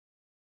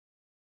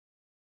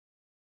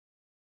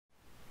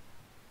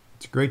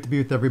Great to be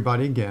with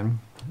everybody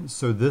again.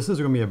 So this is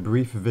going to be a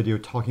brief video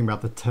talking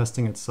about the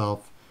testing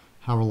itself,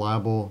 how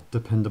reliable,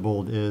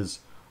 dependable it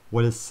is,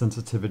 what is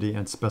sensitivity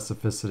and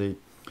specificity.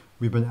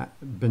 We've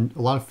been a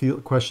lot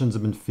of questions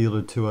have been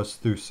fielded to us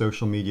through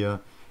social media,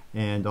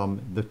 and a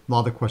lot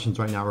of the questions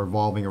right now are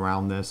revolving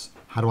around this.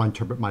 How do I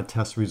interpret my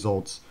test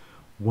results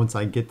once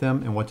I get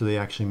them, and what do they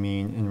actually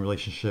mean in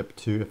relationship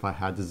to if I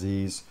had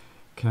disease,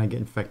 can I get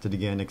infected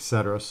again,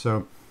 etc.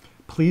 So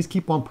please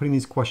keep on putting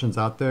these questions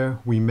out there.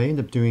 We may end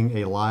up doing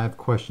a live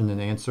question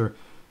and answer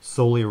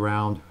solely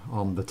around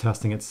the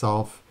testing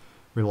itself,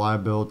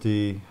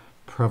 reliability,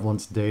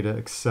 prevalence data,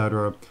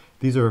 etc.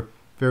 These are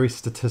very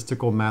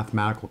statistical,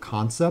 mathematical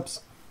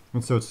concepts,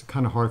 and so it's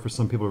kind of hard for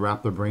some people to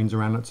wrap their brains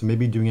around it. So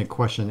maybe doing a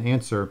question and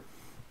answer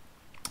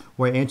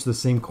where I answer the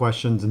same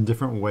questions in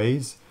different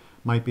ways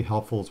might be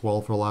helpful as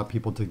well for a lot of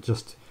people to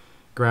just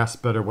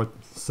grasp better what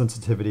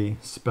sensitivity,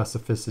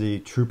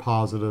 specificity, true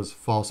positives,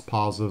 false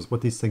positives, what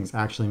these things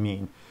actually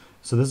mean.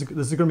 So this is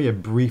going to be a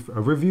brief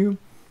overview.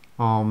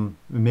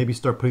 Maybe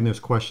start putting those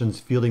questions,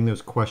 fielding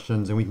those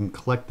questions, and we can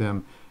collect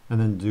them and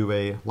then do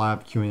a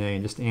live Q&A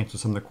and just answer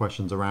some of the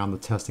questions around the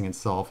testing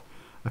itself.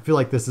 I feel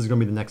like this is going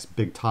to be the next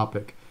big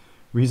topic.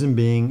 Reason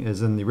being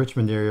is in the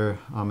Richmond area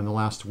in the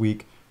last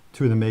week,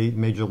 two of the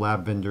major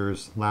lab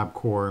vendors,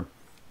 LabCorp,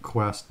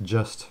 Quest,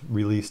 just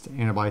released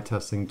antibody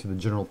testing to the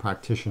general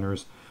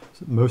practitioners.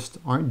 Most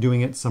aren't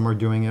doing it, some are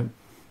doing it,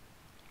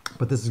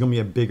 but this is going to be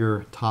a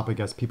bigger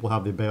topic as people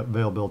have the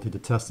availability to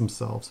test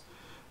themselves.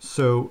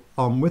 So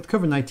with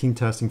COVID-19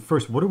 testing,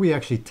 first, what are we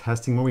actually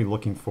testing? What are we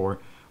looking for?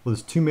 Well,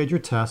 there's two major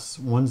tests.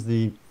 One's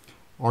the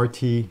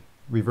RT,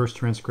 reverse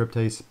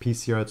transcriptase,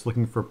 PCR. It's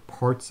looking for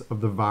parts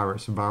of the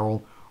virus,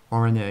 viral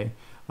RNA.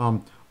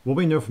 What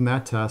we know from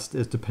that test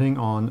is depending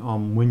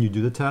on when you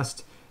do the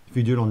test, if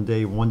you do it on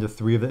day 1 to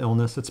 3 of the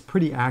illness, it's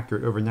pretty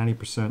accurate, over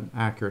 90%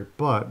 accurate,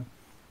 but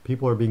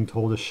people are being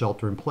told to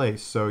shelter in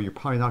place. So you're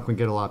probably not going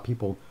to get a lot of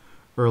people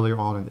earlier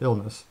on in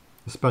illness,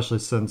 especially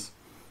since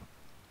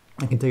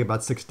it can take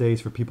about 6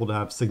 days for people to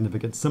have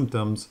significant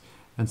symptoms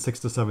and 6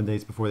 to 7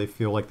 days before they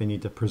feel like they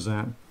need to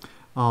present.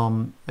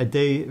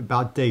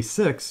 About day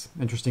 6,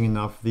 interesting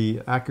enough,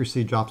 the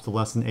accuracy drops to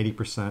less than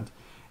 80%.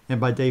 And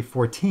by day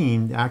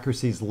 14, the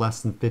accuracy is less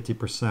than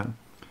 50%.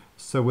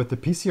 So with the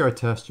PCR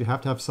test, you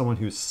have to have someone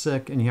who's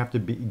sick and you have to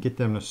get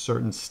them in a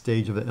certain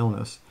stage of the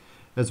illness.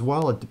 As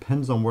well, it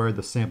depends on where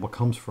the sample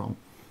comes from.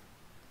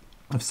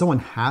 If someone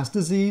has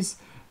disease,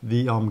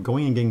 the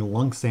going and getting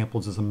lung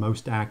samples is the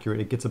most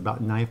accurate. It gets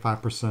about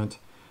 95%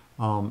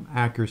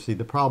 accuracy.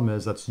 The problem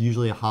is that's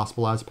usually a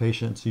hospitalized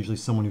patient. It's usually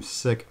someone who's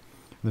sick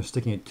and they're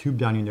sticking a tube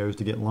down your nose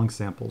to get lung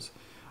samples.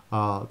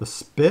 The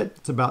spit,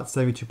 it's about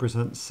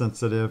 72%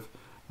 sensitive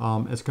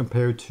as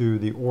compared to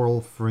the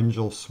oral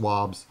pharyngeal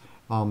swabs.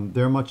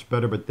 They're much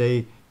better, but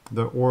the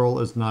oral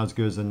is not as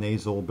good as the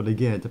nasal. But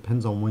again, it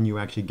depends on when you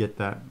actually get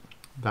that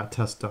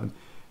test done.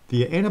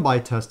 The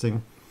antibody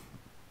testing,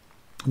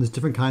 there's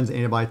different kinds of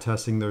antibody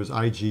testing. There's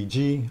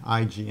IgG,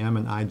 IgM,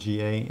 and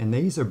IgA, and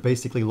these are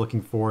basically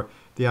looking for,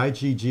 the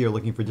IgG are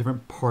looking for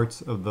different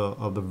parts of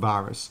the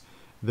virus.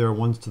 There are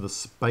ones to the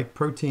spike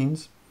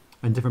proteins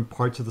and different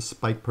parts of the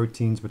spike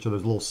proteins, which are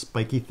those little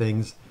spiky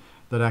things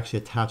that actually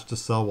attach to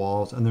cell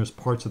walls, and there's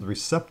parts of the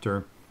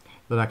receptor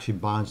that actually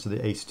binds to the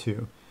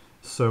ACE2.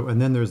 So,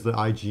 and then there's the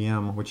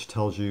IgM, which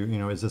tells you,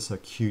 is this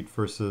acute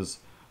versus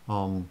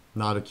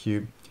not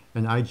acute.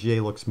 And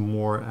IgA looks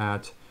more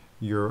at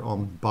your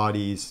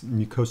body's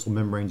mucosal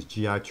membranes,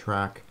 GI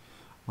tract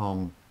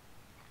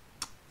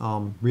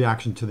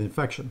reaction to the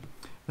infection.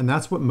 And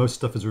that's what most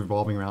stuff is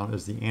revolving around,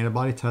 is the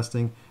antibody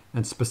testing,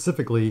 and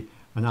specifically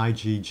an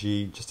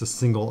IgG, just a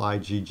single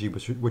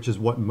IgG, which is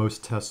what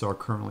most tests are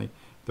currently.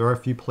 There are a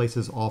few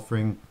places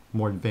offering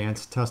more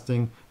advanced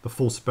testing, the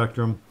full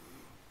spectrum,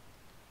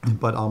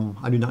 but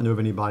I do not know of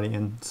anybody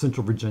in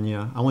Central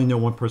Virginia. I only know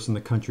one person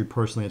in the country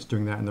personally that's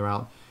doing that, and they're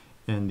out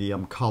in the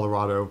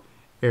Colorado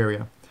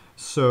area.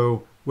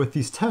 So with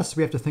these tests,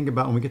 we have to think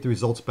about, when we get the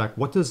results back,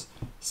 what does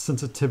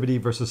sensitivity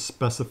versus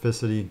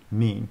specificity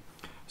mean?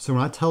 So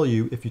when I tell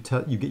you, if you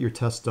get your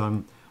test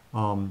done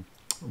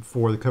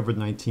for the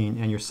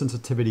COVID-19 and your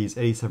sensitivity is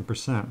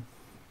 87%,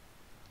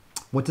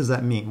 what does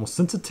that mean? Well,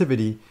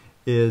 sensitivity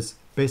is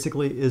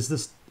basically,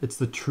 it's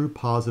the true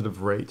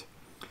positive rate.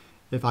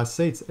 If I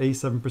say it's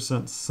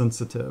 87%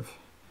 sensitive,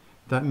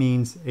 that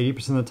means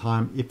 80% of the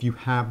time, if you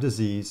have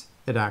disease,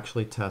 it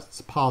actually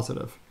tests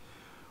positive,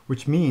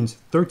 which means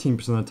 13%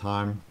 of the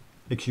time,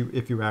 if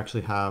you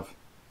actually have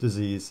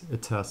disease,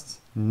 it tests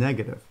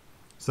negative.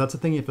 So that's the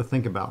thing you have to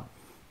think about.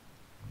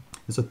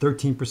 It's a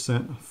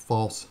 13%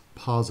 false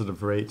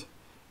positive rate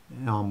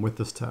with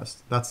this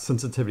test. That's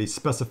sensitivity.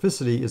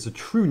 Specificity is a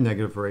true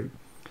negative rate.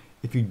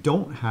 If you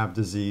don't have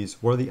disease,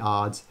 what are the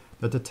odds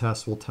that the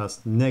test will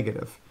test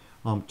negative,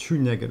 true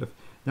negative?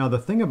 Now the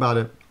thing about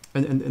it,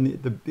 and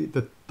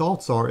the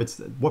thoughts are, it's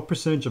what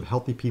percentage of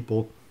healthy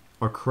people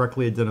are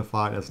correctly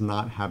identified as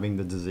not having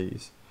the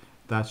disease.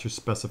 That's your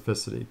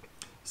specificity.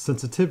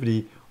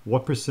 Sensitivity,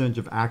 what percentage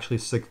of actually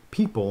sick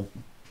people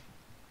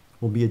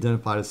will be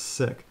identified as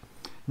sick.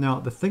 Now,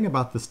 the thing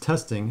about this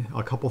testing,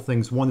 a couple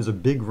things. One, is a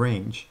big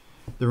range.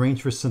 The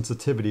range for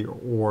sensitivity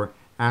or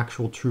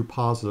actual true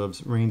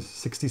positives ranges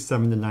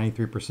 67 to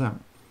 93%.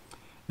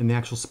 And the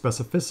actual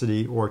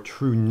specificity or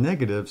true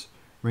negatives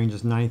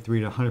ranges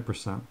 93 to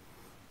 100%.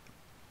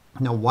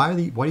 Now, why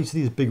do you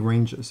see these big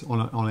ranges on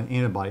an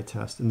antibody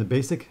test? And the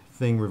basic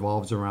thing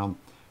revolves around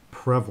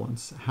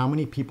prevalence. How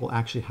many people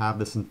actually have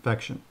this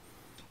infection?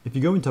 If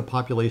you go into a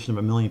population of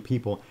 1 million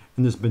people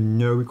and there's been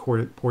no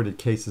reported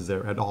cases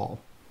there at all,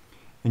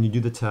 and you do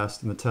the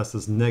test and the test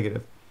is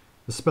negative,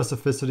 the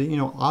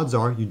specificity, odds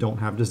are you don't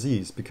have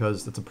disease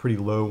because it's a pretty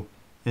low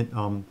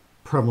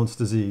prevalence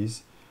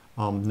disease.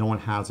 No one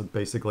has it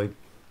basically, and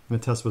the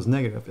test was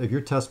negative. If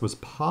your test was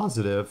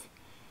positive,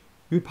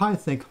 you'd probably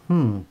think,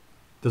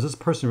 does this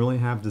person really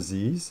have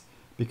disease?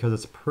 Because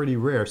it's pretty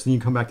rare. So then you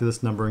come back to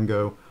this number and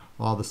go,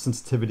 oh, the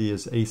sensitivity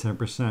is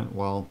 87%.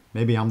 Well,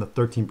 maybe I'm the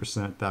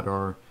 13% that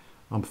are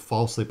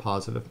falsely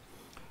positive.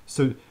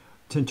 So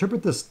to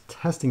interpret this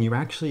testing, you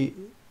actually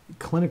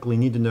clinically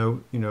need to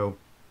know,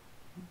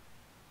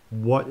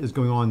 what is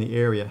going on in the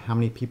area, how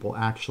many people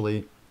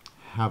actually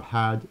have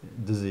had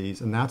disease.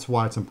 And that's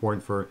why it's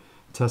important for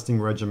testing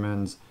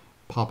regimens,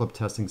 pop-up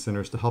testing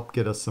centers to help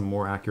get us some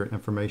more accurate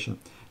information.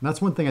 And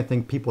that's one thing I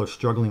think people are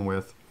struggling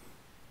with.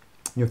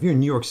 If you're in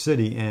New York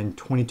City and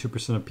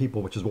 22% of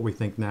people, which is what we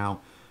think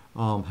now,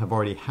 have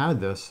already had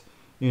this,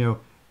 the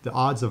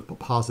odds of a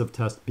positive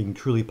test being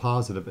truly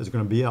positive is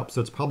going to be up.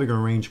 So it's probably going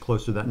to range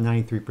closer to that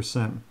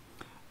 93%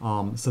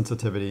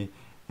 sensitivity.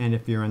 And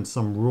if you're in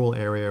some rural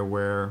area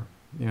where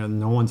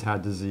no one's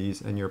had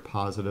disease and you're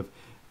positive,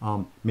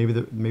 maybe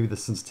the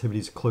sensitivity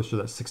is closer to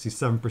that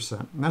 67%.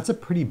 And that's a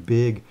pretty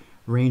big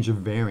range of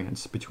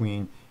variance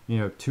between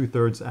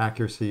 2/3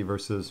 accuracy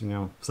versus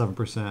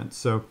 7%.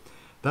 So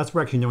that's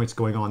where actually knowing what's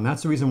going on.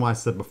 That's the reason why I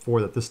said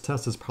before that this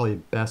test is probably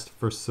best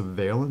for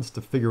surveillance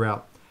to figure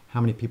out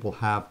how many people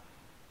have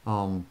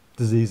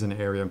disease in the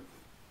area,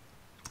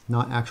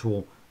 not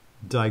actual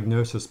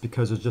diagnosis,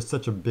 because there's just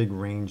such a big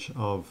range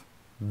of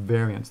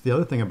variance. The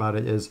other thing about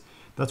it is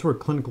that's where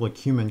clinical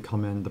acumen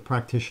come in, the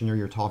practitioner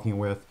you're talking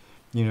with,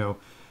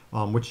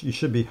 which you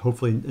should be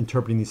hopefully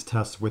interpreting these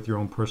tests with your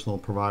own personal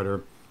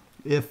provider.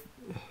 If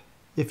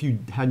you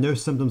had no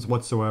symptoms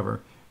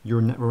whatsoever,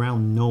 you're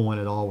around no one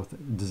at all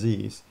with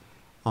disease,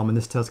 and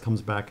this test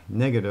comes back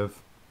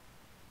negative,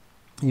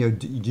 do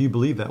you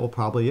believe that? Well,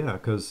 probably, yeah,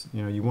 because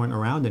you weren't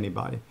around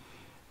anybody.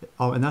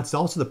 And that's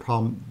also the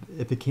problem.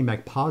 If it came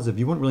back positive,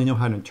 you wouldn't really know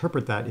how to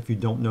interpret that if you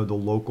don't know the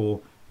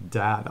local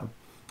data.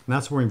 And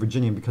that's where in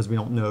Virginia, because we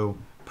don't know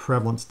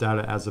prevalence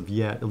data as of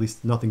yet, at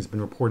least nothing's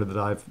been reported that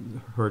I've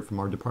heard from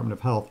our Department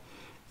of Health,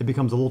 it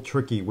becomes a little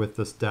tricky with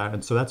this data.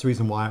 And so that's the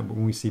reason why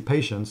when we see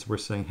patients, we're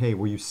saying, hey,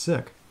 were you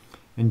sick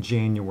in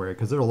January?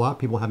 Because there are a lot of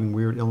people having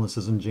weird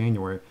illnesses in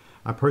January.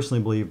 I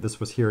personally believe this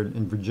was here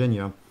in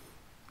Virginia,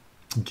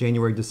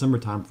 January, December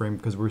timeframe,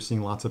 because we're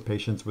seeing lots of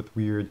patients with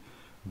weird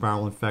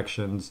viral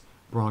infections,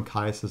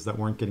 bronchitis that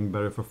weren't getting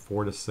better for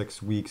 4 to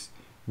 6 weeks,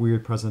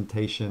 weird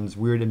presentations,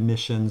 weird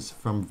admissions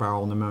from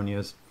viral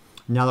pneumonias.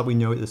 Now that we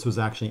know this was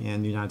actually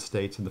in the United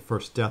States and the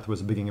first death was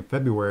the beginning of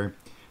February,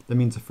 that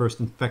means the first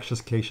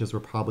infectious cases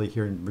were probably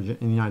here in the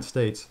United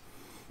States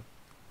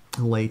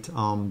in late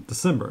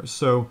December.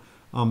 So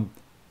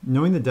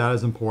knowing the data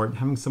is important.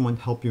 Having someone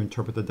help you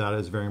interpret the data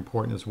is very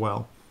important as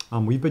well.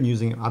 I've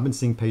been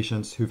seeing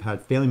patients who've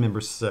had family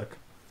members sick,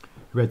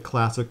 who had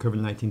classic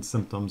COVID-19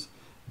 symptoms.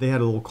 They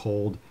had a little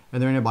cold,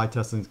 and their antibody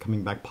testing is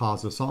coming back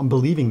positive. So I'm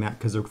believing that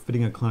because they're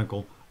fitting a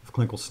clinical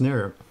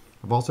scenario.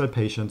 I've also had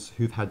patients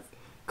who've had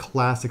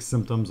classic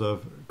symptoms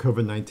of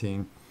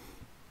COVID-19,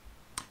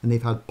 and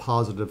they've had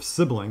positive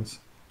siblings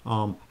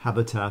have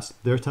the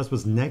test. Their test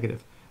was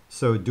negative.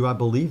 So do I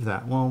believe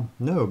that? Well,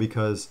 no,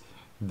 because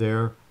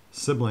their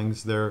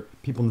siblings, their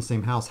people in the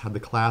same house, had the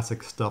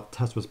classic stuff,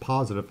 test was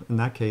positive. In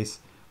that case,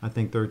 I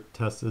think their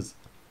test is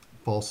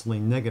falsely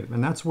negative.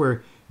 And that's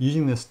where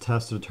using this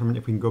test to determine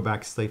if we can go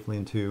back safely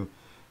into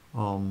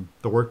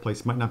the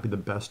workplace might not be the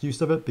best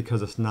use of it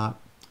because it's not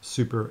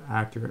super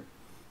accurate.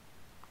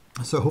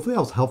 So hopefully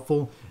that was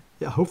helpful.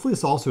 Yeah, hopefully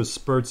this also has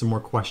spurred some more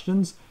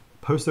questions.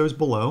 Post those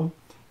below,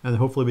 and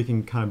hopefully we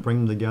can kind of bring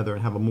them together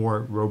and have a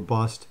more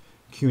robust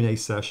Q&A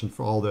session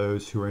for all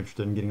those who are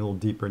interested in getting a little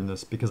deeper in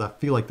this, because I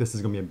feel like this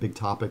is going to be a big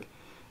topic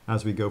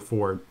as we go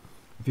forward.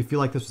 If you feel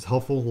like this was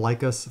helpful,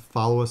 like us,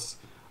 follow us,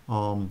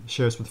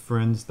 share us with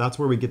friends. That's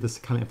where we get this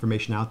kind of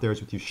information out there,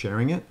 is with you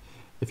sharing it.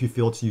 If you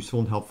feel it's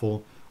useful and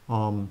helpful,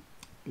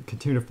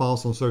 continue to follow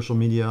us on social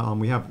media.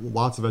 We have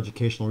lots of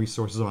educational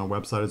resources on our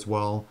website as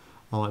well.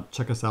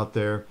 Check us out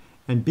there,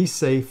 and be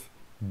safe,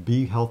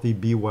 be healthy,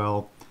 be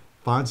well.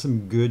 Find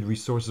some good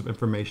resources of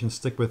information,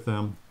 stick with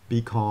them,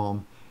 be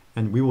calm,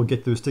 and we will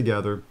get through this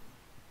together.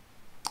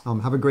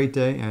 Have a great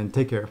day and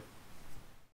take care.